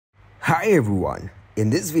Hi everyone, in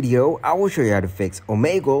this video I will show you how to fix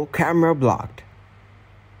Omegle camera blocked.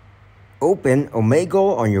 Open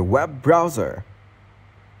Omegle on your web browser.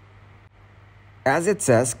 As it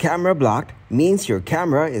says camera blocked means your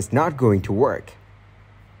camera is not going to work.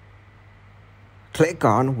 Click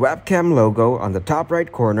on webcam logo on the top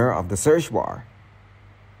right corner of the search bar.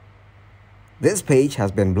 This page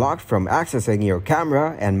has been blocked from accessing your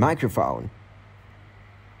camera and microphone.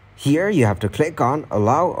 Here you have to click on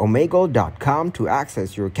allow omegle.com to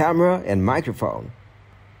access your camera and microphone.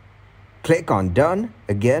 Click on done,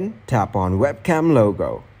 again tap on webcam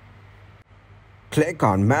logo. Click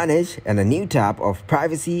on manage and a new tab of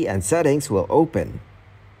privacy and settings will open.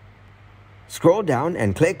 Scroll down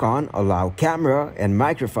and click on allow camera and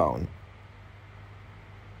microphone.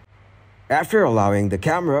 After allowing the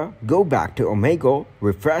camera, go back to Omegle,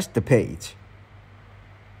 refresh the page.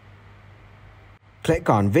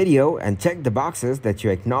 Click on video and check the boxes that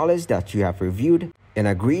you acknowledge that you have reviewed and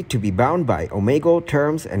agree to be bound by Omegle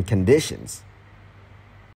terms and conditions.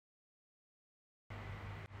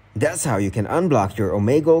 That's how you can unblock your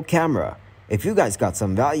Omegle camera. If you guys got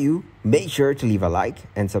some value, make sure to leave a like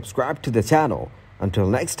and subscribe to the channel. Until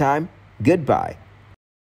next time, goodbye.